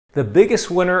The biggest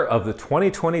winner of the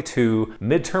 2022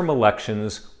 midterm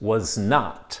elections was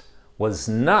not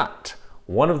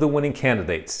one of the winning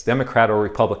candidates, Democrat or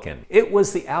Republican. It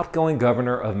was the outgoing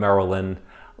governor of Maryland,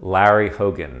 Larry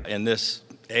Hogan. In this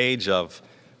age of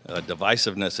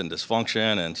divisiveness and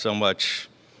dysfunction and so much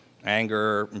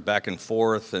anger back and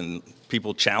forth and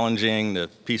people challenging the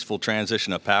peaceful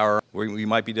transition of power, we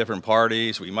might be different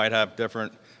parties, we might have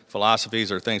different philosophies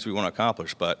or things we want to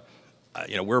accomplish, but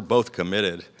we're both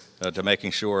committed to making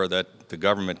sure that the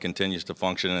government continues to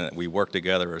function and that we work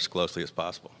together as closely as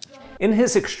possible. In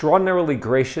his extraordinarily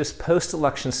gracious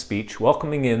post-election speech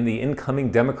welcoming in the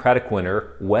incoming Democratic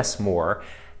winner, Wes Moore,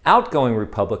 outgoing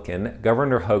Republican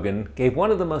Governor Hogan gave one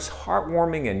of the most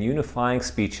heartwarming and unifying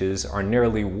speeches our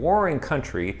nearly warring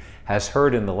country has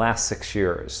heard in the last 6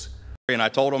 years. And I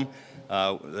told him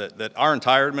that our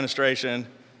entire administration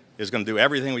is going to do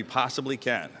everything we possibly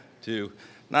can to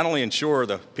not only ensure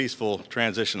the peaceful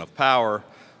transition of power,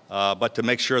 but to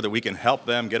make sure that we can help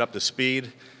them get up to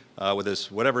speed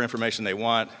with whatever information they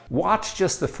want. Watch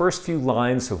just the first few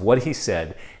lines of what he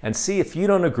said and see if you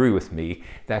don't agree with me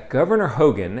that Governor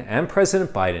Hogan and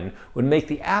President Biden would make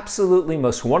the absolutely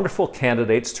most wonderful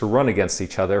candidates to run against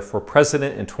each other for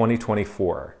president in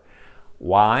 2024.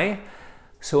 Why?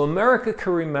 So America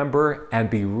can remember and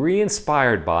be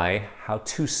re-inspired by how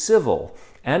two civil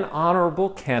and honorable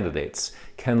candidates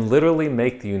can literally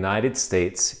make the United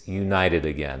States united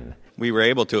again. We were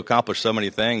able to accomplish so many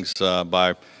things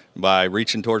by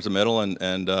reaching towards the middle and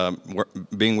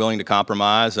being willing to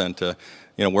compromise and to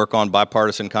work on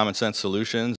bipartisan common sense solutions.